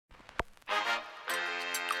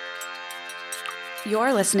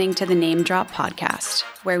You're listening to the Name Drop podcast,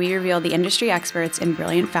 where we reveal the industry experts and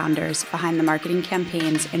brilliant founders behind the marketing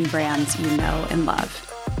campaigns and brands you know and love.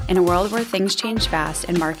 In a world where things change fast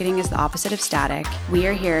and marketing is the opposite of static, we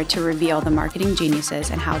are here to reveal the marketing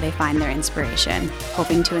geniuses and how they find their inspiration,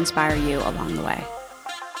 hoping to inspire you along the way.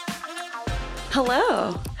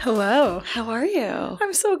 Hello. Hello. How are you?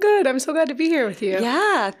 I'm so good. I'm so glad to be here with you.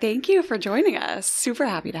 Yeah, thank you for joining us. Super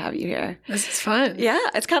happy to have you here. This is fun. Yeah,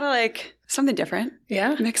 it's kind of like something different.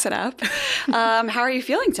 Yeah. Mix it up. How are you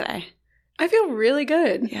feeling today? I feel really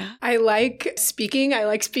good. Yeah. I like speaking. I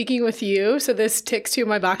like speaking with you. So this ticks two of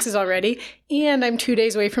my boxes already. And I'm 2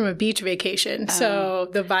 days away from a beach vacation. So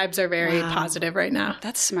the vibes are very positive right now.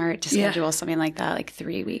 That's smart to schedule something like that like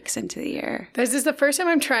 3 weeks into the year. This is the first time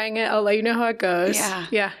I'm trying it. I'll let you know how it goes.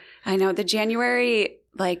 Yeah. I know. The January,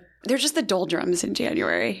 they're just the doldrums in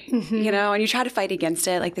January, you know, and you try to fight against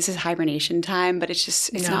it. Like, this is hibernation time, but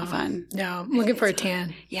it's not fun. No, I'm looking for a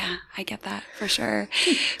tan. Yeah, I get that for sure.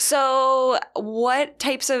 So what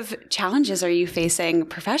types of challenges are you facing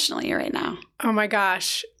professionally right now? Oh my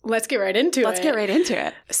gosh. Let's get right into it. Let's get right into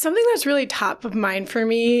it. Something that's really top of mind for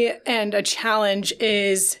me and a challenge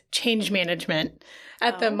is change management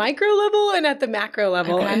at the micro level and at the macro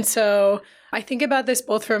level. Okay. And so I think about this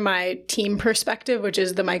both from my team perspective, which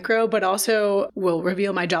is the micro, but also will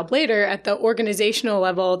reveal my job later at the organizational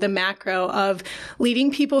level, the macro of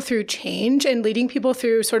leading people through change and leading people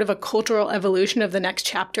through sort of a cultural evolution of the next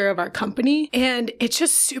chapter of our company. And it's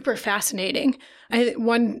just super fascinating.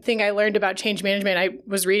 One thing I learned about change management, I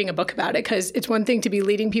was reading a book about it because it's one thing to be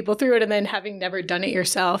leading people through it and then having never done it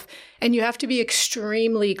yourself. And you have to be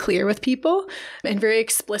extremely clear with people and very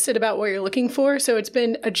explicit about what you're looking for. So it's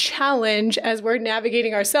been a challenge as we're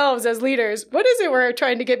navigating ourselves as leaders. What is it we're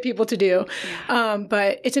trying to get people to do?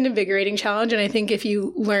 But it's an invigorating challenge. And I think if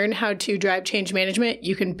you learn how to drive change management,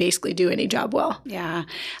 you can basically do any job well. Yeah,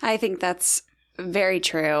 I think that's very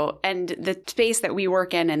true. And the space that we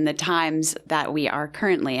work in and the times that we are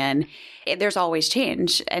currently in, there's always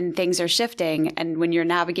change and things are shifting. And when you're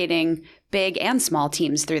navigating big and small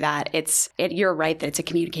teams through that, you're right that it's a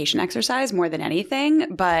communication exercise more than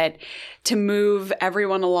anything. But to move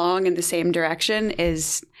everyone along in the same direction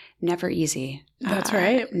is never easy. That's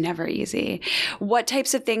right. Never easy. What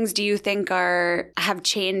types of things do you think have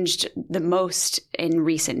changed the most in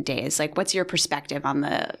recent days? Like, what's your perspective on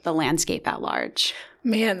the landscape at large?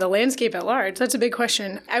 Man, the landscape at large, that's a big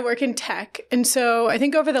question. I work in tech. And so I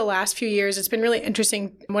think over the last few years, it's been really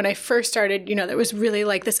interesting. When I first started, there was really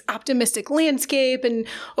like this optimistic landscape. And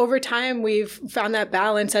over time, we've found that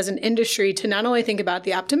balance as an industry to not only think about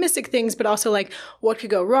the optimistic things, but also like what could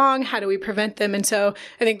go wrong? How do we prevent them? And so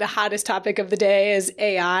I think the hottest topic of the day is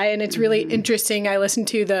AI. And it's really interesting. I listened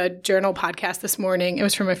to the Journal podcast this morning. It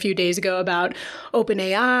was from a few days ago about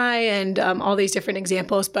OpenAI and all these different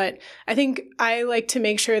examples. But I think I like to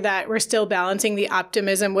make sure that we're still balancing the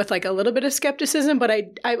optimism with like a little bit of skepticism. But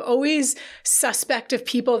I'm always suspect of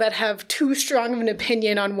people that have too strong of an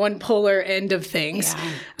opinion on one polar end of things.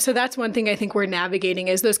 Yeah. So that's one thing I think we're navigating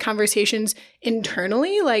is those conversations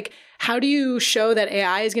internally. Like, how do you show that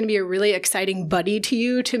AI is going to be a really exciting buddy to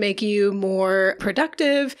you to make you more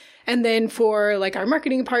productive? And then for like our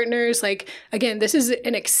marketing partners, like, again, this is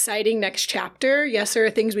an exciting next chapter. Yes, there are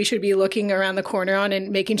things we should be looking around the corner on and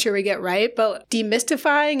making sure we get right, but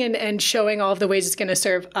demystifying and showing all of the ways it's going to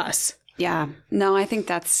serve us. Yeah, no, I think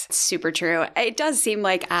that's super true. It does seem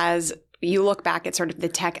like as you look back at sort of the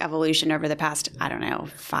tech evolution over the past,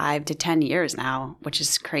 5 to 10 years now, which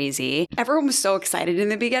is crazy. Everyone was so excited in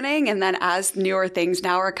the beginning. And then as newer things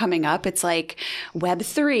now are coming up, it's like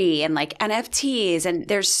Web3 and like NFTs. And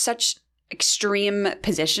there's such extreme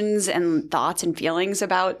positions and thoughts and feelings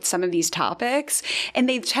about some of these topics. And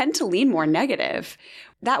they tend to lean more negative.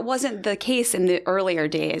 That wasn't the case in the earlier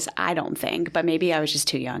days, I don't think, but maybe I was just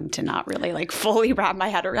too young to not really like fully wrap my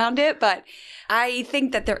head around it. But I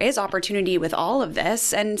think that there is opportunity with all of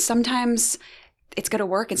this, and sometimes it's going to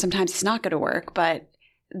work and sometimes it's not going to work. But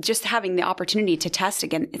just having the opportunity to test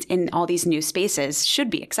again in all these new spaces should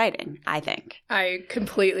be exciting, I think. I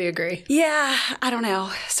completely agree. Yeah, I don't know.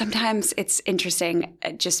 Sometimes it's interesting,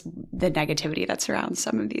 just the negativity that surrounds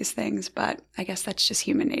some of these things, but I guess that's just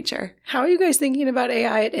human nature. How are you guys thinking about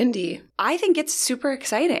AI at Indy? I think it's super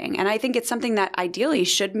exciting, and I think it's something that ideally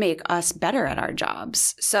should make us better at our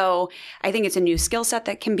jobs. So I think it's a new skill set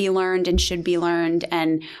that can be learned and should be learned,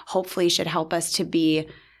 and hopefully should help us to be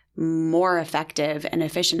more effective and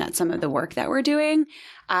efficient at some of the work that we're doing.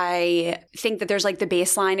 I think that there's like the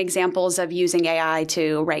baseline examples of using AI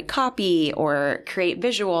to write copy or create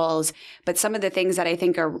visuals. But some of the things that I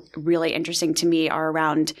think are really interesting to me are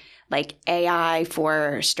around like AI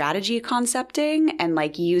for strategy concepting and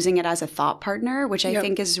like using it as a thought partner, which I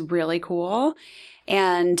think is really cool.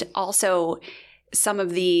 And also some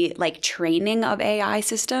of the like training of AI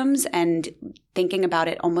systems and thinking about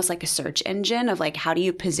it almost like a search engine of like, how do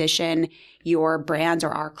you position your brands or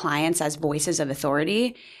our clients as voices of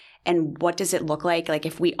authority? And what does it look like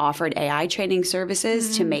if we offered AI training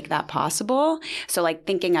services to make that possible? So like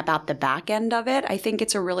thinking about the back end of it, I think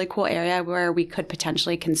it's a really cool area where we could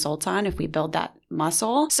potentially consult on if we build that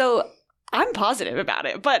muscle. So I'm positive about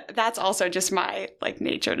it, but that's also just my like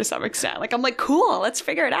nature to some extent. Like I'm like, cool, let's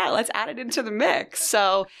figure it out. Let's add it into the mix.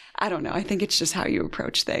 So I don't know. I think it's just how you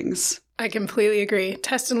approach things. I completely agree.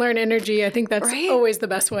 Test and learn energy. I think that's always the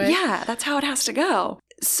best way. Yeah, that's how it has to go.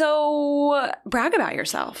 So brag about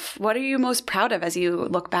yourself. What are you most proud of as you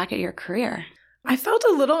look back at your career? I felt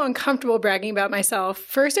a little uncomfortable bragging about myself.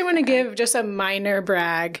 First, I want to give just a minor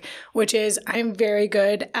brag, which is I'm very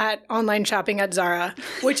good at online shopping at Zara,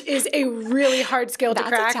 which is a really hard skill to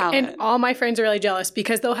crack. And all my friends are really jealous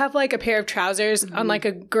because they'll have like a pair of trousers on like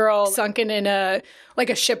a girl sunken in a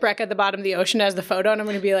shipwreck at the bottom of the ocean as the photo. And I'm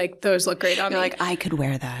going to be like, those look great on me. Like, I could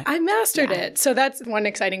wear that. I mastered it. So that's one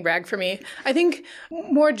exciting brag for me. I think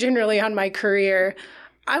more generally on my career,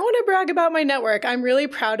 I want to brag about my network. I'm really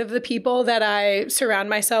proud of the people that I surround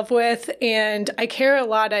myself with. And I care a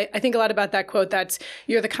lot. I think a lot about that quote that's,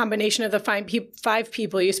 you're the combination of the 5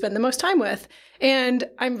 people you spend the most time with. And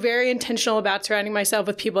I'm very intentional about surrounding myself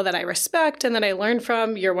with people that I respect and that I learn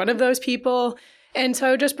from. You're one of those people. And so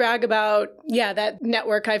I would just brag about, that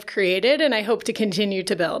network I've created and I hope to continue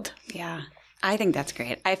to build. Yeah. I think that's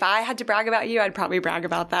great. If I had to brag about you, I'd probably brag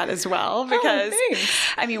about that as well because,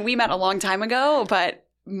 I mean, we met a long time ago, but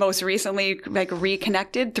most recently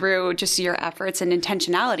reconnected through just your efforts and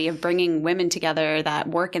intentionality of bringing women together that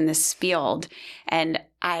work in this field. And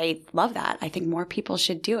I love that. I think more people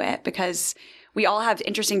should do it because we all have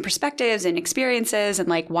interesting perspectives and experiences and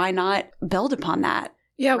why not build upon that?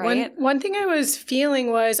 Yeah. Right? One thing I was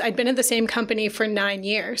feeling was I'd been at the same company for 9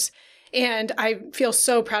 years. And I feel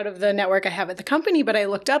so proud of the network I have at the company, but I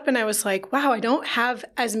looked up and I was like, wow, I don't have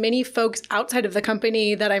as many folks outside of the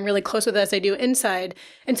company that I'm really close with as I do inside.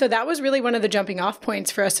 And so that was really one of the jumping off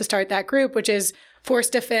points for us to start that group, which is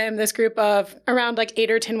Forced to Femme, this group of around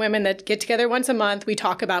 8 or 10 women that get together once a month. We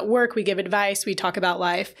talk about work, we give advice, we talk about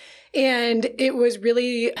life. And it was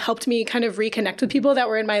really helped me kind of reconnect with people that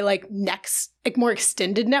were in my next, more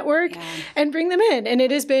extended network and bring them in. And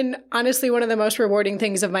it has been honestly one of the most rewarding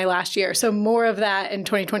things of my last year. So more of that in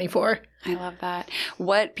 2024. I love that.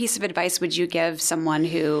 What piece of advice would you give someone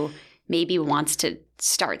who maybe wants to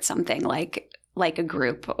start something like a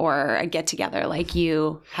group or a get-together like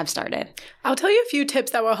you have started? I'll tell you a few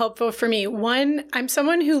tips that were helpful for me. One, I'm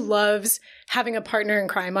someone who loves having a partner in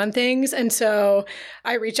crime on things. And so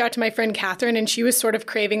I reached out to my friend Catherine and she was sort of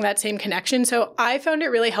craving that same connection. So I found it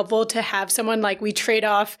really helpful to have someone we trade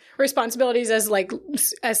off responsibilities as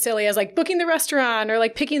silly as booking the restaurant or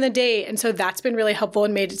picking the date. And so that's been really helpful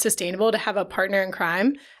and made it sustainable to have a partner in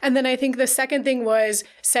crime. And then I think the second thing was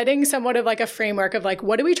setting somewhat of a framework of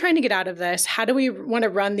what are we trying to get out of this? How do we want to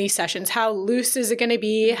run these sessions? How loose is it going to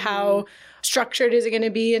be? How structured is it going to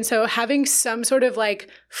be? And so having some sort of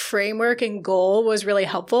framework and goal was really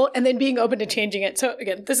helpful. And then being open to changing it. So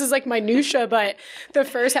again, this is minutia, but the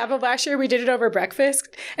first half of last year, we did it over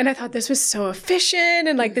breakfast. And I thought this was so efficient.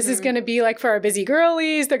 And this is going to be for our busy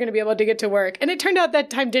girlies. They're going to be able to get to work. And it turned out that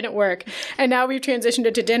time didn't work. And now we've transitioned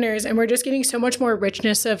it to dinners and we're just getting so much more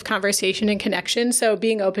richness of conversation and connection. So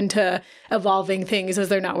being open to evolving things as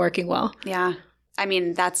they're not working well. Yeah. I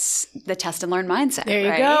mean, that's the test and learn mindset. There you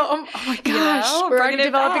right? go. Oh my gosh. We're already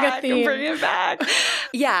developing a theme. Bringing it back.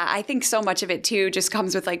 Yeah. I think so much of it too just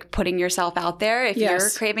comes with putting yourself out there. If you're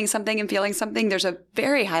craving something and feeling something, there's a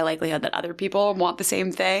very high likelihood that other people want the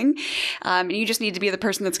same thing. And you just need to be the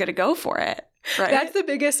person that's going to go for it. Right. That's the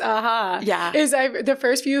biggest aha. Yeah. The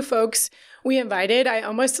first few folks we invited, I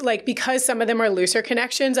almost because some of them are looser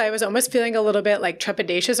connections, I was almost feeling a little bit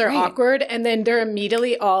trepidatious or awkward. And then they're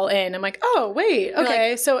immediately all in. I'm oh, wait.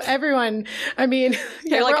 Okay. So everyone, I mean,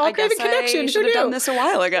 we're all craving connection. I should have done this a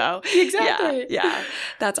while ago. Exactly. Yeah.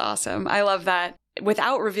 That's awesome. I love that.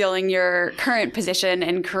 Without revealing your current position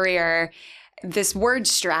and career, this word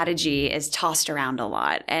strategy is tossed around a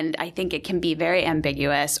lot. And I think it can be very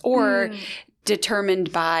ambiguous or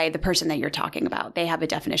determined by the person that you're talking about. They have a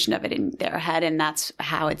definition of it in their head, and that's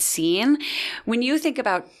how it's seen. When you think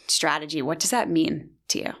about strategy, what does that mean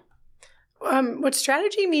to you? What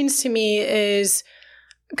strategy means to me is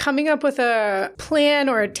coming up with a plan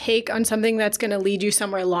or a take on something that's going to lead you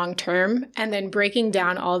somewhere long term, and then breaking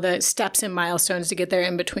down all the steps and milestones to get there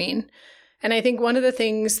in between. And I think one of the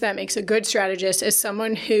things that makes a good strategist is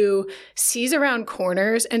someone who sees around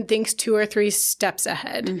corners and thinks 2 or 3 steps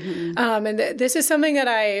ahead. And this is something that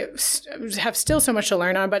I have still so much to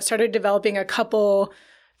learn on, but started developing a couple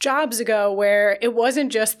jobs ago where it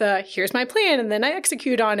wasn't just the here's my plan and then I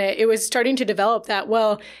execute on it. It was starting to develop that,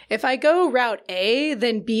 well, if I go route A,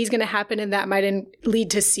 then B is going to happen and that might lead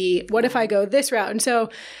to C. What if I go this route? And so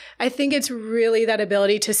I think it's really that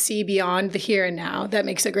ability to see beyond the here and now that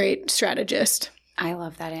makes a great strategist. I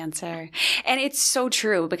love that answer. And it's so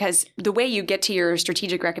true because the way you get to your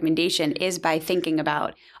strategic recommendation is by thinking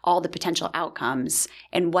about all the potential outcomes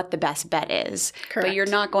and what the best bet is. Correct. But you're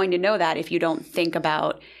not going to know that if you don't think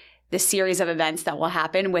about the series of events that will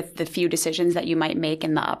happen with the few decisions that you might make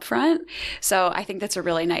in the upfront. So I think that's a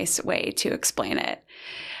really nice way to explain it.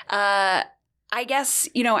 I guess,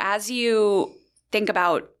 as you think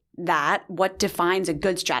about that, what defines a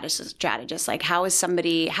good strategist? Like, how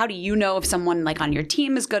do you know if someone like on your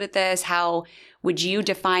team is good at this? How would you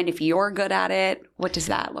define if you're good at it? What does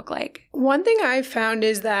that look like? One thing I've found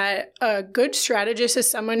is that a good strategist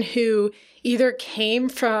is someone who either came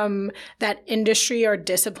from that industry or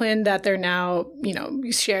discipline that they're now,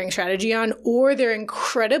 sharing strategy on, or they're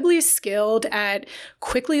incredibly skilled at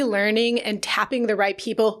quickly learning and tapping the right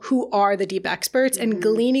people who are the deep experts and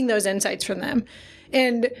gleaning those insights from them.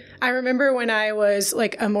 And I remember when I was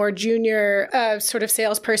like a more junior sort of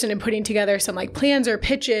salesperson and putting together some like plans or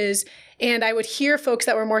pitches, and I would hear folks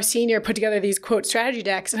that were more senior put together these quote strategy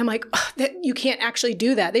decks. And I'm like, you can't actually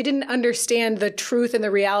do that. They didn't understand the truth and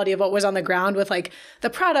the reality of what was on the ground with like the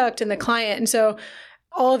product and the client. And so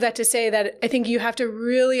all of that to say that I think you have to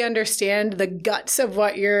really understand the guts of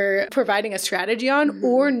what you're providing a strategy on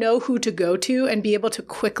or know who to go to and be able to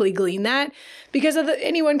quickly glean that because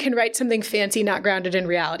anyone can write something fancy, not grounded in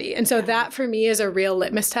reality. And so that for me is a real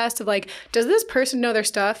litmus test of like, does this person know their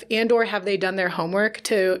stuff and or have they done their homework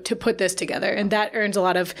to put this together? And that earns a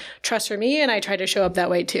lot of trust for me. And I try to show up that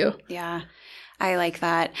way too. Yeah, I like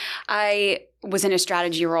that. I was in a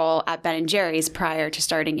strategy role at Ben & Jerry's prior to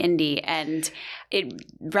starting Indie, and it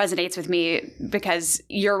resonates with me because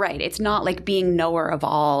you're right. It's not like being knower of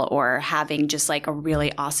all or having just like a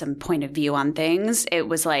really awesome point of view on things. It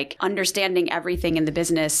was like understanding everything in the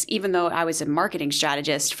business, even though I was a marketing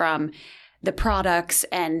strategist, from the products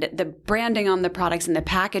and the branding on the products and the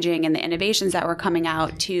packaging and the innovations that were coming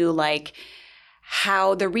out to like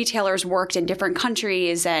how the retailers worked in different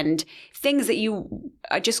countries and things that you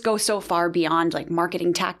just go so far beyond like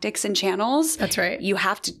marketing tactics and channels. That's right. You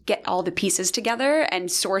have to get all the pieces together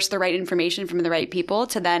and source the right information from the right people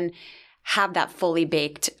to then have that fully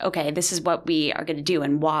baked, okay, this is what we are going to do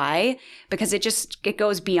and why, because it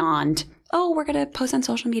goes beyond, oh, we're going to post on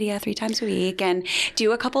social media 3 times a week and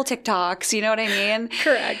do a couple TikToks. You know what I mean?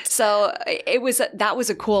 Correct. So that was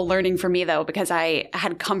a cool learning for me though, because I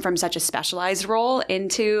had come from such a specialized role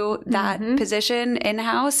into that position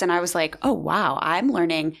in-house. And I was like, oh, wow, I'm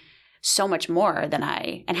learning so much more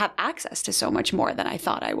and have access to so much more than I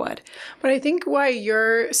thought I would. But I think why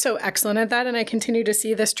you're so excellent at that, and I continue to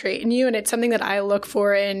see this trait in you, and it's something that I look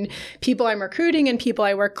for in people I'm recruiting and people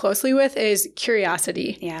I work closely with, is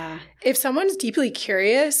curiosity. Yeah. If someone's deeply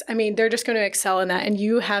curious, I mean, they're just going to excel in that. And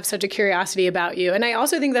you have such a curiosity about you. And I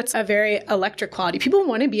also think that's a very electric quality. People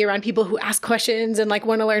want to be around people who ask questions and like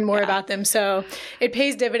want to learn more about them. So it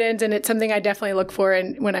pays dividends. And it's something I definitely look for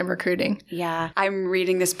when I'm recruiting. Yeah. I'm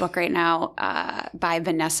reading this book right now by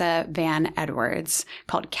Vanessa Van Edwards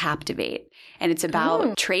called Captivate. And it's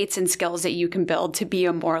about traits and skills that you can build to be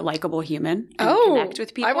a more likable human and connect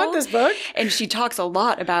with people. I want this book. And she talks a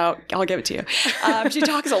lot about, I'll give it to you. She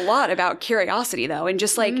talks a lot about curiosity though. And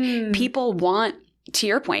just like people want, to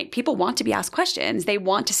your point, people want to be asked questions. They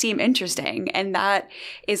want to seem interesting. And that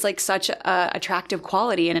is like such a attractive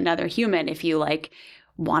quality in another human if you like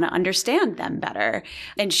want to understand them better.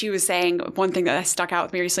 And she was saying, one thing that stuck out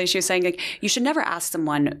with me recently, she was saying like, you should never ask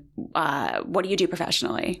someone, what do you do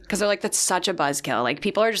professionally? Because they're like, that's such a buzzkill. Like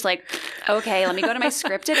people are just like, okay, let me go to my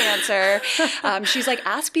scripted answer. She's like,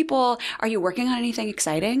 ask people, are you working on anything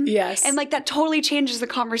exciting? Yes. And like that totally changes the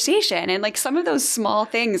conversation. And like some of those small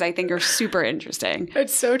things I think are super interesting.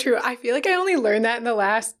 It's so true. I feel like I only learned that in the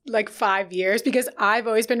last like 5 years because I've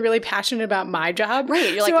always been really passionate about my job.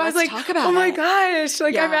 Right. You're like, so let's talk about it. Oh my gosh.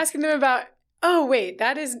 Like I'm asking them about oh, wait,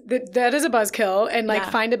 that is a buzzkill, and like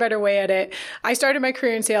find a better way at it. I started my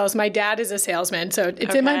career in sales. My dad is a salesman, so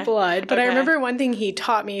it's in my blood. But I remember one thing he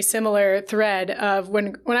taught me, similar thread of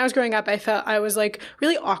when I was growing up, I felt I was like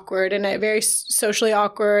really awkward and very socially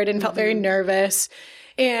awkward and felt very nervous.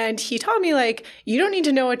 And he taught me, like, you don't need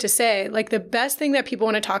to know what to say. Like, the best thing that people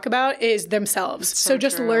want to talk about is themselves. So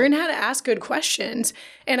just learn how to ask good questions.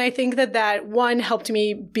 And I think that one helped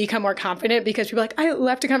me become more confident, because people are like, I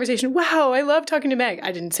left a conversation. Wow, I love talking to Meg.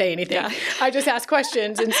 I didn't say anything. Yeah. I just asked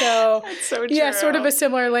questions. And so, that's so true. Yeah, sort of a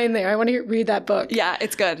similar lane there. I want to read that book. Yeah,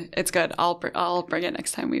 it's good. It's good. I'll bring it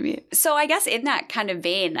next time we meet. So I guess in that kind of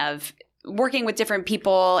vein of working with different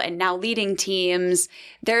people and now leading teams,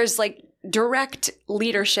 there's like direct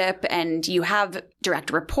leadership, and you have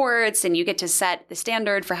direct reports, and you get to set the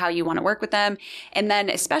standard for how you want to work with them. And then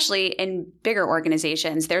especially in bigger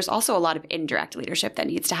organizations, there's also a lot of indirect leadership that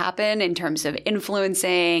needs to happen in terms of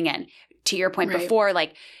influencing, and to your point before,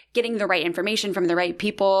 like getting the right information from the right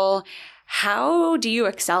people. How do you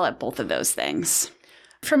excel at both of those things?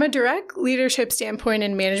 From a direct leadership standpoint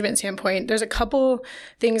and management standpoint, there's a couple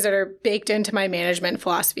things that are baked into my management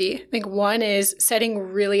philosophy. I think one is setting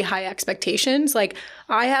really high expectations. Like,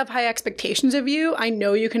 I have high expectations of you. I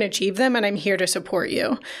know you can achieve them, and I'm here to support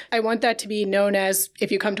you. I want that to be known as,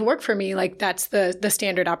 if you come to work for me, like that's the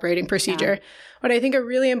standard operating procedure. Yeah. But I think a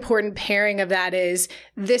really important pairing of that is,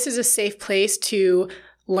 this is a safe place to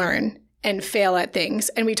learn and fail at things.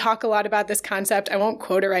 And we talk a lot about this concept. I won't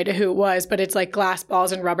quote it right to who it was, but it's like glass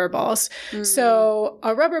balls and rubber balls. Mm-hmm. So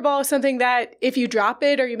a rubber ball is something that if you drop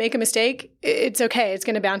it or you make a mistake, it's okay. It's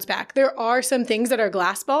going to bounce back. There are some things that are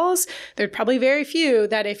glass balls. There are probably very few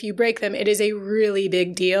that if you break them, it is a really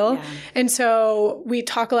big deal. Yeah. And so we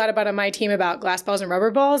talk a lot about on my team about glass balls and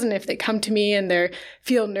rubber balls. And if they come to me and they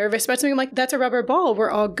feel nervous about something, I'm like, that's a rubber ball.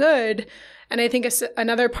 We're all good. And I think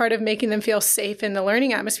another part of making them feel safe in the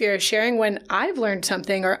learning atmosphere is sharing when I've learned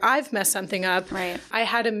something or I've messed something up. Right. I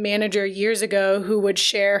had a manager years ago who would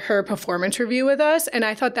share her performance review with us, and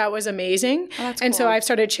I thought that was amazing. Oh, that's and cool. so I've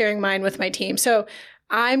started sharing mine with my team. So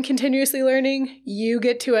I'm continuously learning. You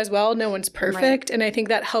get to as well. No one's perfect. Right. And I think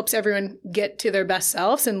that helps everyone get to their best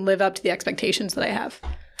selves and live up to the expectations that I have.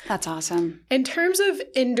 That's awesome. In terms of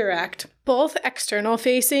indirect, both external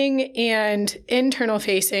facing and internal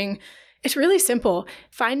facing, it's really simple.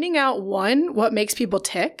 Finding out, one, what makes people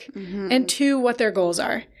tick, and two, what their goals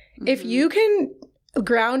are. Mm-hmm. If you can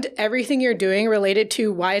ground everything you're doing related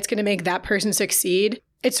to why it's going to make that person succeed,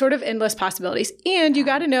 it's sort of endless possibilities. And you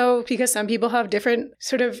got to know, because some people have different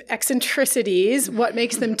sort of eccentricities, what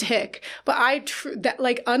makes them tick. But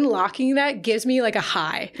unlocking that gives me like a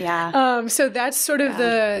high. Yeah. So that's sort of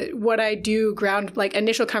what I do, ground like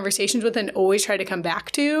initial conversations with and always try to come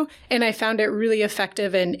back to. And I found it really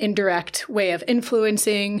effective and indirect way of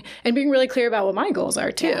influencing and being really clear about what my goals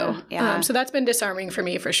are too. Yeah. So that's been disarming for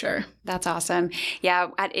me for sure. That's awesome. Yeah.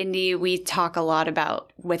 At Indy, we talk a lot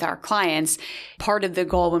about with our clients, part of the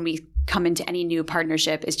goal when we come into any new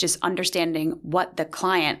partnership is just understanding what the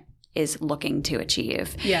client is looking to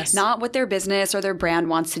achieve. Yes. Not what their business or their brand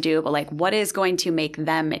wants to do, but like what is going to make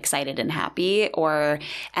them excited and happy or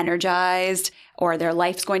energized, or their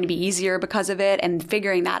life's going to be easier because of it. And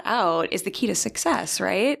figuring that out is the key to success,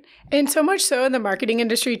 right? And so much so in the marketing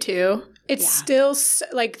industry too. It's still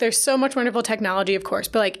like there's so much wonderful technology, of course,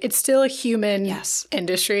 but like it's still a human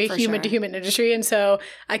industry, human to human industry. And so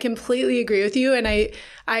I completely agree with you. And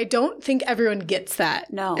I don't think everyone gets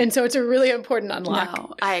that. No. And so it's a really important unlock.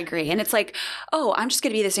 No, I agree. And it's like, oh, I'm just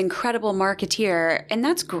going to be this incredible marketeer. And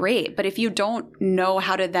that's great. But if you don't know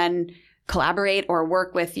how to then collaborate or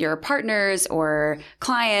work with your partners or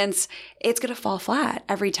clients, it's going to fall flat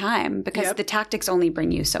every time because the tactics only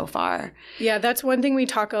bring you so far. Yeah, that's one thing we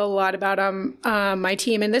talk a lot about on my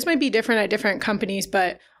team. And this might be different at different companies,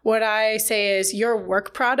 but what I say is your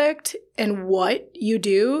work product and what you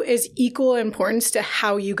do is equal importance to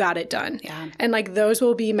how you got it done. Yeah. And like those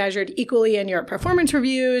will be measured equally in your performance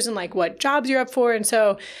reviews and like what jobs you're up for. And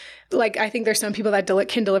so like, I think there's some people that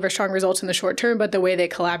can deliver strong results in the short term, but the way they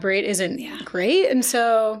collaborate isn't great. And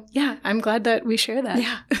so, I'm glad that we share that.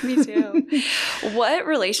 Yeah, me too. What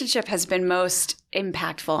relationship has been most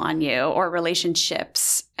impactful on you or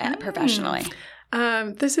relationships professionally?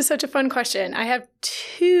 This is such a fun question. I have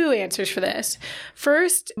two answers for this.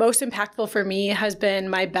 First, most impactful for me has been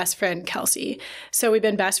my best friend, Kelsey. So we've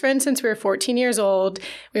been best friends since we were 14 years old.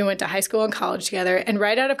 We went to high school and college together. And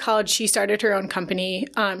right out of college, she started her own company.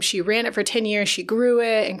 She ran it for 10 years. She grew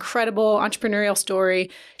it. Incredible entrepreneurial story.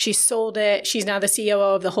 She sold it. She's now the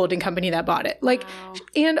COO of the holding company that bought it. Wow.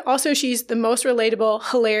 And also she's the most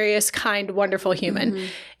relatable, hilarious, kind, wonderful human. Mm-hmm.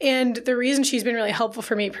 And the reason she's been really helpful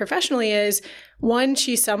for me professionally is, one,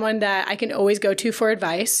 she's someone that I can always go to for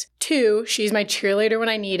advice. Two, she's my cheerleader when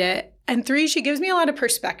I need it. And three, she gives me a lot of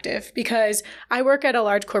perspective because I work at a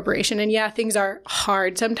large corporation and yeah, things are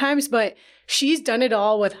hard sometimes, but she's done it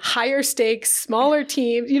all with higher stakes, smaller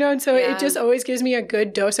teams, and so it just always gives me a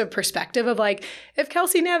good dose of perspective of like, if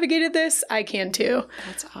Kelsey navigated this, I can too.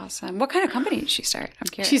 That's awesome. What kind of company did she start? I'm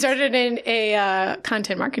curious. She started in a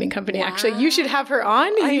content marketing company, actually. You should have her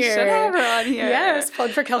on here. I should have her on here. Yes,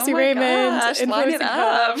 plug for Kelsey Raymond. Gosh, line it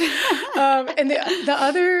up. And the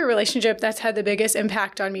other relationship that's had the biggest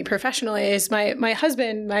impact on me professionally is my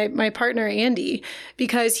husband, my partner, Andy,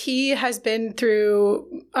 because he has been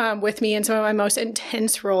through with me in some of my most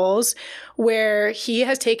intense roles where he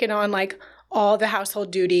has taken on like all the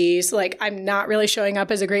household duties. Like, I'm not really showing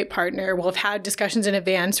up as a great partner. We'll have had discussions in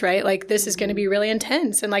advance, right? Like, this is going to be really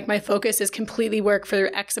intense. And like, my focus is completely work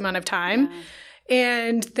for X amount of time. Yeah.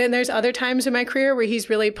 And then there's other times in my career where he's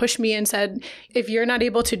really pushed me and said, if you're not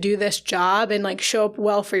able to do this job and like show up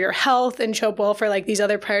well for your health and show up well for like these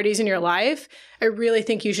other priorities in your life, I really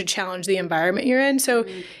think you should challenge the environment you're in. So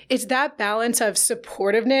it's that balance of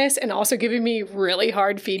supportiveness and also giving me really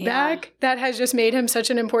hard feedback that has just made him such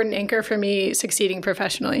an important anchor for me succeeding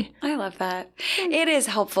professionally. I love that. It is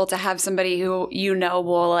helpful to have somebody who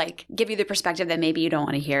will like give you the perspective that maybe you don't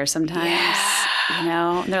want to hear sometimes. Yeah.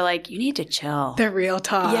 And they're like, you need to chill. The real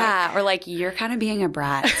talk. Yeah. Or like, you're kind of being a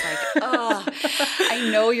brat. It's like, oh, I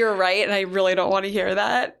know you're right. And I really don't want to hear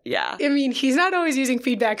that. Yeah. I mean, he's not always using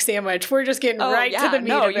feedback sandwich. We're just getting right to the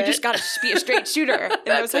meat of it. You just got to be a straight shooter in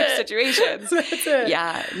those types of situations. That's it.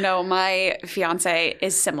 Yeah. No, my fiance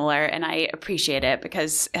is similar and I appreciate it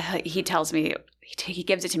because he tells me, he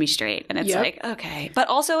gives it to me straight and it's like, okay, but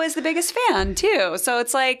also is the biggest fan too. So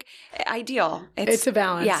it's like ideal. It's a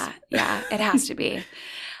balance. Yeah, it has to be.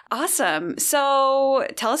 Awesome. So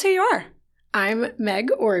tell us who you are. I'm Meg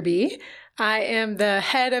Orby. I am the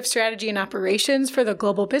head of strategy and operations for the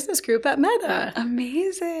global business group at Meta.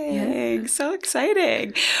 Amazing. Yeah. So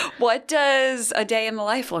exciting. What does a day in the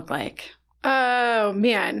life look like? Oh,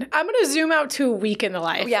 man. I'm going to zoom out to a week in the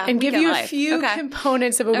life and give you a few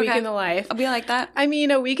components of a week in the life. I'll be like that. I mean,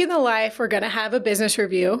 a week in the life, we're going to have a business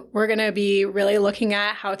review. We're going to be really looking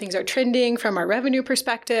at how things are trending from a revenue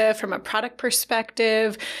perspective, from a product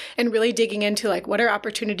perspective, and really digging into like, what are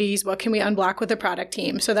opportunities? What can we unblock with the product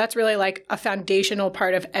team? So that's really like a foundational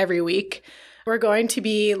part of every week. We're going to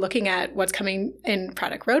be looking at what's coming in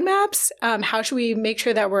product roadmaps. How should we make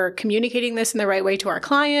sure that we're communicating this in the right way to our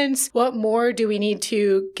clients? What more do we need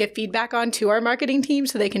to get feedback on to our marketing team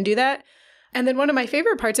so they can do that? And then one of my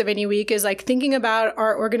favorite parts of any week is like thinking about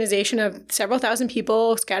our organization of several thousand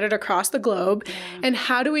people scattered across the globe. Yeah. And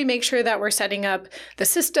how do we make sure that we're setting up the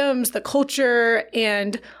systems, the culture,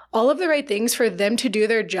 and all of the right things for them to do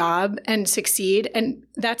their job and succeed. And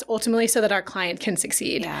that's ultimately so that our client can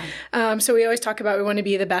succeed. Yeah. So we always talk about we want to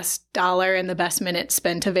be the best dollar and the best minute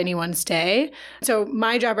spent of anyone's day. So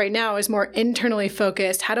my job right now is more internally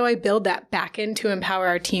focused. How do I build that back in to empower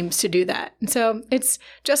our teams to do that? And so it's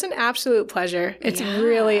just an absolute pleasure. It's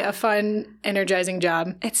really a fun, energizing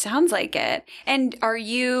job. It sounds like it. And are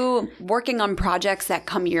you working on projects that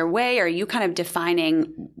come your way? Or are you kind of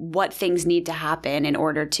defining what things need to happen in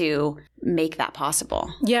order to make that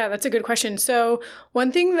possible? Yeah, that's a good question. So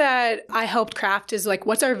one thing that I helped craft is like,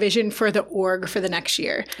 what's our vision for the org for the next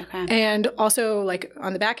year? Okay. And also like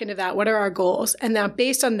on the back end of that, what are our goals? And now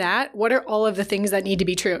based on that, what are all of the things that need to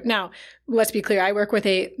be true? Now, let's be clear. I work with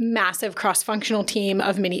a massive cross-functional team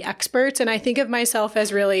of many experts. And I think of myself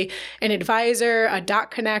as really an advisor, a dot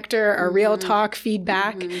connector, a real talk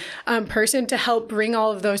feedback person to help bring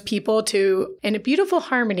all of those people to, in a beautiful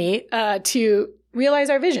harmony, to realize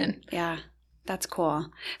our vision. Yeah, that's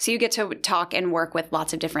cool. So you get to talk and work with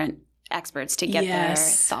lots of different experts to get their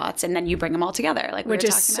thoughts, and then you bring them all together, like we which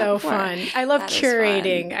is so fun. I love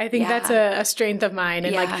curating. I think that's a strength of mine,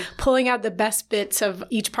 and like pulling out the best bits of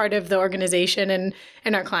each part of the organization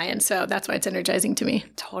and our clients. So that's why it's energizing to me.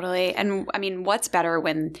 Totally. And I mean, what's better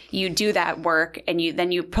when you do that work and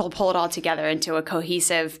you pull it all together into a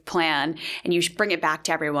cohesive plan and you bring it back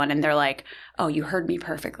to everyone and they're like, oh, you heard me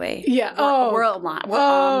perfectly. Yeah. We're on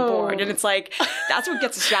board. And it's like, that's what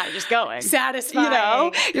gets a strategist going. Satisfying. You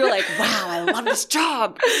know, you're like, wow, I love this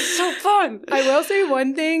job. It's so fun. I will say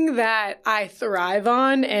one thing that I thrive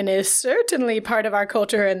on and is certainly part of our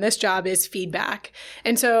culture in this job is feedback.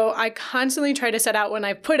 And so I constantly try to set out when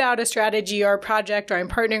I put out a strategy or a project or I'm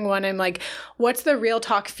partnering one, I'm like, what's the real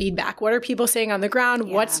talk feedback? What are people saying on the ground?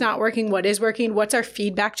 Yeah. What's not working? What is working? What's our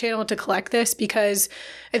feedback channel to collect this? Because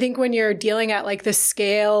I think when you're dealing at like the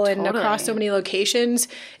scale and across so many locations,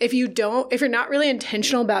 if you're not really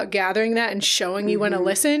intentional about gathering that and showing you when to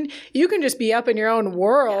listen, you can just be up in your own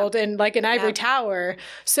world and like an ivory tower.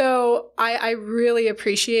 So I really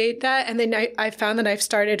appreciate that. And then I found that I've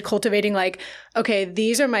started cultivating like, okay,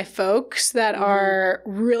 these are my folks that are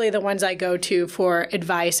really the ones I go to for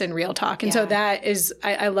advice and real talk. And so that is,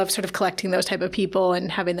 I love sort of collecting those type of people and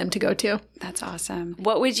having them to go to. That's awesome.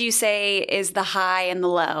 What would you say is the high and the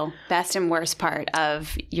low, best and worst part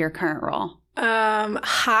of your current role?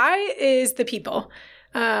 High is the people.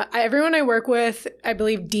 Everyone I work with, I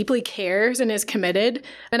believe, deeply cares and is committed.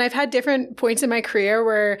 And I've had different points in my career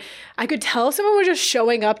where I could tell someone was just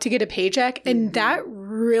showing up to get a paycheck, and that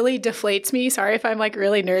really deflates me. Sorry if I'm like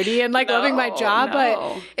really nerdy and like loving my job,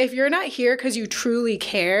 but if you're not here because you truly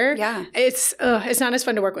care, it's not as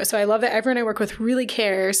fun to work with. So I love that everyone I work with really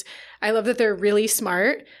cares. I love that they're really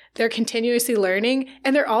smart. They're continuously learning,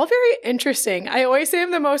 and they're all very interesting. I always say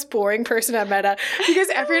I'm the most boring person at Meta because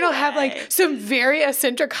everyone will have like some very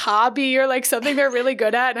eccentric hobby or like something they're really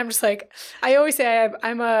good at. And I'm just like, I always say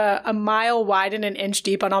I'm a mile wide and an inch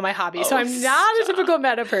deep on all my hobbies. So I'm not a typical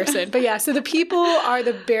Meta person. But yeah, so the people are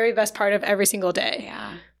the very best part of every single day.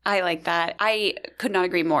 Yeah. I like that. I could not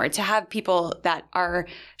agree more. To have people that are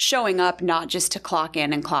showing up not just to clock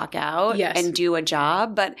in and clock out and do a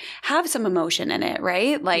job, but have some emotion in it,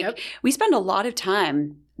 right? Like we spend a lot of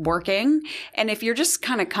time working, and if you're just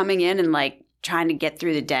kind of coming in and like trying to get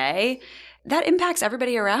through the day, that impacts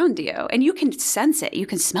everybody around you. And you can sense it. You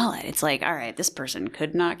can smell it. It's like, all right, this person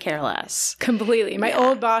could not care less. Completely. My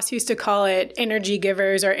old boss used to call it energy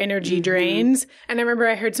givers or energy drains. And I remember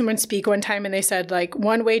I heard someone speak one time and they said like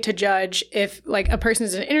one way to judge if like a person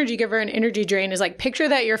is an energy giver and energy drain is like picture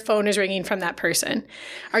that your phone is ringing from that person.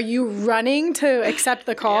 Are you running to accept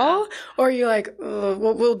the call or are you like,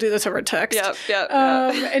 we'll do this over text?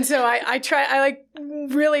 And so I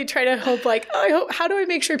really try to hope like, how do I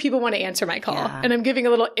make sure people want to answer my call? And I'm giving a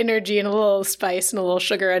little energy and a little spice and a little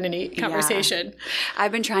sugar in any conversation.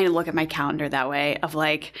 I've been trying to look at my calendar that way of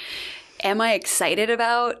like, am I excited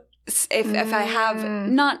about if I have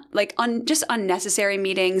not like just unnecessary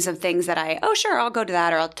meetings of things that I'll go to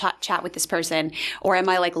that or I'll chat with this person, or am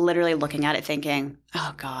I like literally looking at it thinking,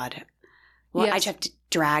 oh God, well, I just have to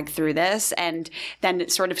drag through this and then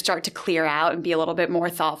sort of start to clear out and be a little bit more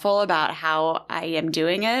thoughtful about how I am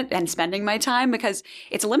doing it and spending my time, because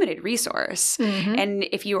it's a limited resource. And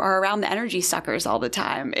if you are around the energy suckers all the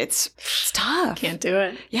time, it's tough. Can't do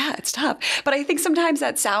it. Yeah, it's tough. But I think sometimes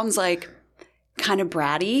that sounds like kind of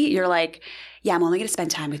bratty. You're like, yeah, I'm only going to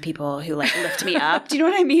spend time with people who like lift me up. Do you know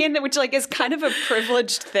what I mean? Which like is kind of a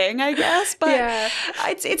privileged thing, I guess. But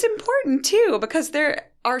it's important too, because there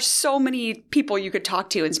are so many people you could talk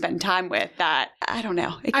to and spend time with that, I don't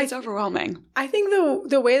know, it gets overwhelming. I think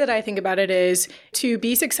the way that I think about it is to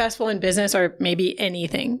be successful in business or maybe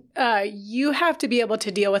anything, you have to be able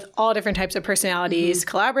to deal with all different types of personalities,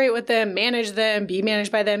 collaborate with them, manage them, be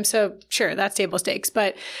managed by them. So sure, that's table stakes.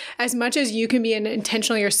 But as much as you can be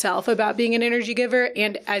intentional yourself about being an energy giver,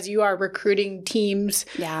 and as you are recruiting teams,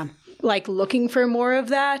 like looking for more of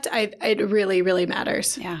that, it really, really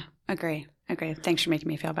matters. Yeah, agree. Thanks for making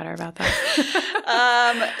me feel better about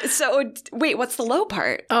that. So wait, what's the low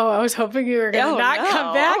part? Oh, I was hoping you were going to come back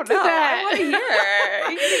to that. I want to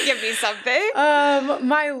hear. You can give me something.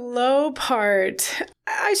 My low part,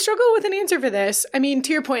 I struggle with an answer for this. I mean,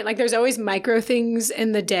 to your point, like there's always micro things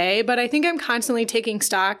in the day, but I think I'm constantly taking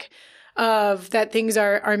stock of that things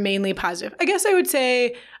are mainly positive. I guess I would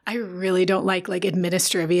say I really don't like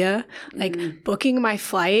administrivia. Like booking my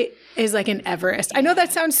flight is like an Everest. I know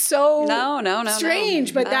that sounds so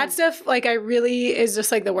strange, but that stuff like I really is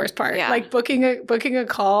just like the worst part. Yeah. Like booking a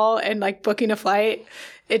call and like booking a flight,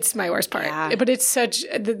 it's my worst part. Yeah. But it's such,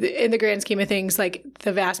 in the grand scheme of things, like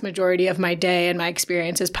the vast majority of my day and my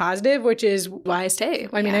experience is positive, which is why I stay.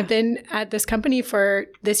 I mean, I've been at this company for,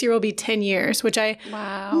 this year will be 10 years, which I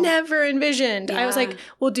never envisioned. Yeah. I was like,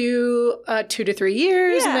 we'll do 2 to 3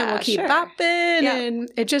 years and then we'll keep bopping. Yeah. And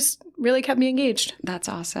it just really kept me engaged. That's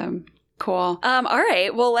awesome. Cool. All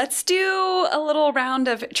right. Well, let's do a little round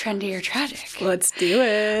of trendy or tragic. Let's do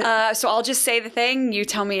it. So I'll just say the thing. You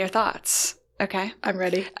tell me your thoughts. Okay. I'm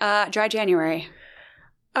ready. Dry January.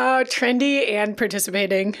 Trendy and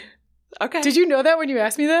participating. Okay. Did you know that when you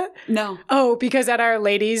asked me that? No. Oh, because at our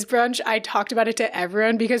ladies' brunch, I talked about it to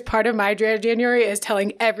everyone because part of my Dry January is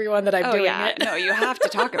telling everyone that I'm doing it. No, you have to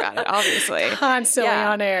talk about it, obviously. Constantly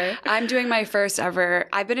on air. I'm doing my first ever.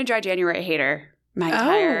 I've been a Dry January hater. My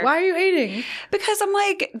entire. Oh, why are you hating? Because I'm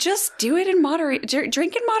like, just do it in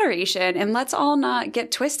drink in moderation, and let's all not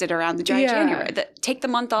get twisted around the Dry January. Take the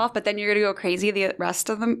month off, but then you're going to go crazy the rest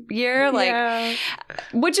of the year,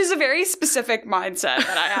 which is a very specific mindset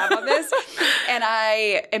that I have on this. And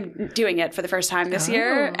I am doing it for the first time this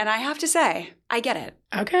year, and I have to say, I get it.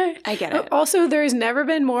 Okay. I get it. Also, there's never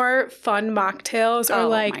been more fun mocktails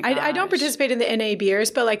or I don't participate in the NA beers,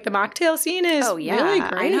 but like the mocktail scene is really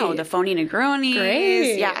great. I know. The phony Negronis.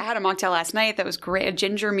 Great. Yeah, I had a mocktail last night that was great. A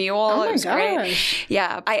ginger mule. Oh it was my gosh. great.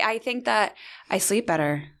 Yeah. I think that I sleep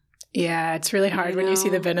better. Yeah, it's really hard when you see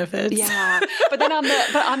the benefits. Yeah. But then on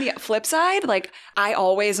the flip side, like I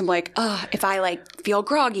always am like, if I like feel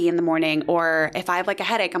groggy in the morning or if I have like a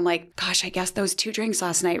headache, I'm like, gosh, I guess those 2 drinks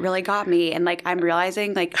last night really got me. And like I'm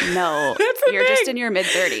realizing like, no, you're just in your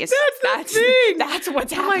mid-30s. That's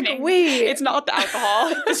what's happening. I'm like, wait. It's not the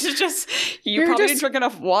alcohol. This is just you probably didn't drink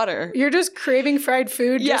enough water. You're just craving fried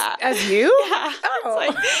food just as you? Yeah. Oh.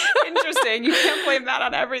 It's like interesting. You can't blame that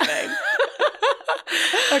on everything.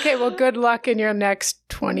 Okay, well, good luck in your next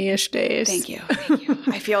 20-ish days. Thank you.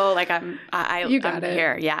 I feel like I'm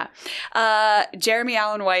here. Yeah. Jeremy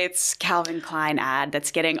Allen White's Calvin Klein ad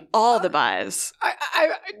that's getting all the buzz.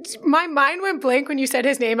 My mind went blank when you said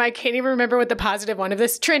his name. I can't even remember what the positive one of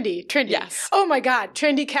this. Trendy. Yes. Oh my God.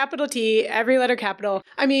 Trendy, capital T, every letter capital.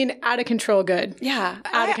 I mean, out of control good. Yeah.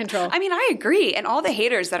 Out of control. I mean, I agree. And all the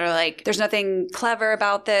haters that are like, there's nothing clever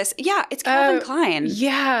about this. Yeah, it's Calvin Klein.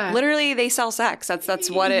 Yeah. Literally, they sell sex. That's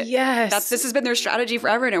what it. Yes. This has been their strategy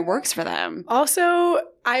forever, and it works for them. Also,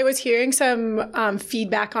 I was hearing some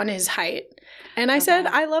feedback on his height. And I said,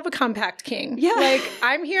 I love a compact king. Yeah. Like,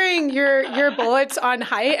 I'm hearing your bullets on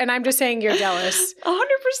height, and I'm just saying you're jealous. 100%.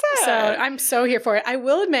 So I'm so here for it. I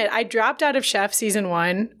will admit, I dropped out of Chef season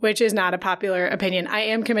 1, which is not a popular opinion. I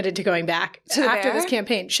am committed to going back after this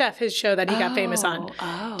campaign. Chef, his show that he got famous on.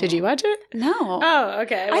 Oh. Did you watch it? No. Oh,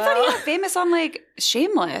 okay. Well. I thought he got famous on, like,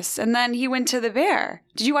 Shameless, and then he went to The Bear.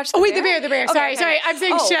 Did you watch The Bear? The Bear. Okay, sorry. I'm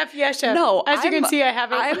saying Chef. Yes, Chef. No. As you can see, I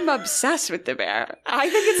haven't. I'm obsessed with The Bear. I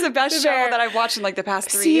think it's the best show that I've watched in like the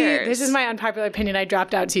past 3 years. This is my unpopular opinion. I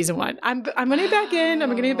dropped out season 1. I'm going to get back in. I'm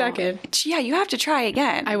going to get back in. Yeah, you have to try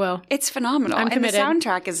again. I will. It's phenomenal. I'm committed. And the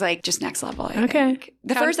soundtrack is like just next level, I think.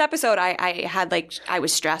 The first episode, I had like, I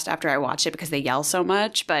was stressed after I watched it because they yell so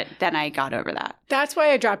much, but then I got over that. That's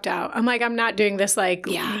why I dropped out. I'm like, I'm not doing this like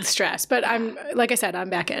stress, but I'm, like I said, I'm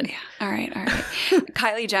back in. Yeah. All right.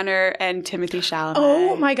 Kylie Jenner and Timothée Chalamet.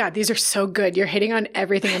 Oh my God. These are so good. You're hitting on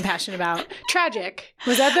everything I'm passionate about. Tragic.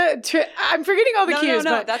 Was that I'm forgetting all the cues.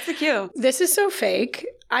 No, that's the cue. This is so fake.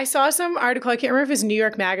 I saw some article, I can't remember if it was New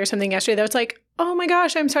York Mag or something yesterday, that was like, oh my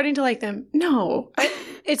gosh, I'm starting to like them. No,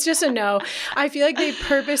 it's just a no. I feel like they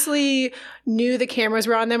purposely knew the cameras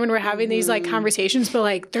were on them when we're having these like conversations, but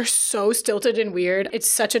like they're so stilted and weird. It's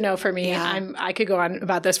such a no for me. Yeah. I could go on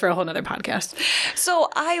about this for a whole nother podcast. So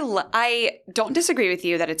I don't disagree with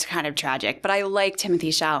you that it's kind of tragic, but I like Timothée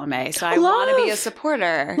Chalamet, so I want to be a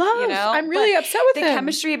supporter. You know, I'm really upset with the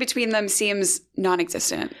chemistry between them seems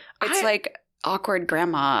non-existent. It's like awkward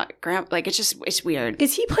grandma, like it's weird.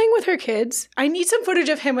 Is he playing with her kids? I need some footage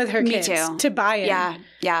of him with her kids too. To buy in.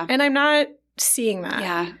 Yeah. And I'm not seeing that.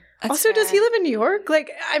 Yeah. Also, fair. Does he live in New York?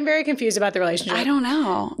 Like, I'm very confused about the relationship. I don't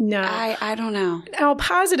know. No. I don't know. Now,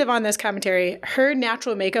 positive on this commentary, her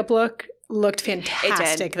natural makeup looked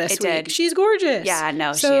fantastic this week. She's gorgeous. Yeah,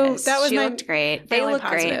 no, she is. That was she looked great. They look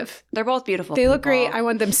positive. Great. They're both beautiful They people. look great. I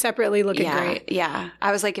want them separately looking great. Yeah.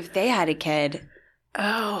 I was like, if they had a kid...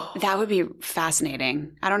 Oh, that would be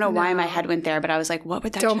fascinating. I don't know why my head went there, but I was like, what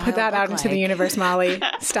would that Don't put that out like? into the universe, Molly.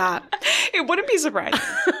 Stop. It wouldn't be surprising.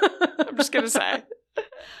 I'm just going to say.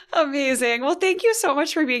 Amazing. Well, thank you so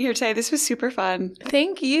much for being here today. This was super fun.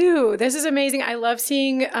 Thank you. This is amazing. I love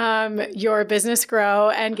seeing your business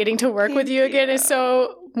grow, and getting to work with you again is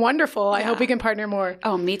so wonderful. Yeah. I hope we can partner more.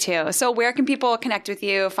 Oh, me too. So where can people connect with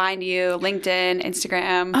you, find you? LinkedIn,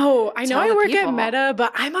 Instagram? Oh, I know I work at Meta,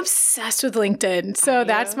 but I'm obsessed with LinkedIn. So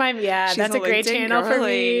that's that's a great channel for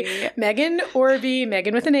me. Megan Orby,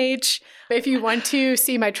 Megan with an H. If you want to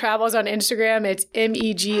see my travels on Instagram, it's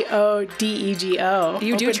MEGODEGO.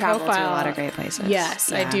 You do travel to a lot of great places. Yes,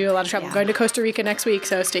 I do a lot of travel. I'm going to Costa Rica next week,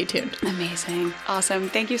 so stay tuned. Amazing. Awesome.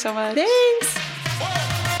 Thank you so much. Thanks.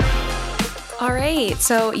 All right.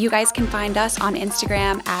 So you guys can find us on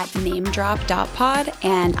Instagram at namedrop.pod,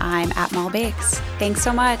 and I'm at Malbakes. Thanks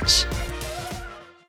so much.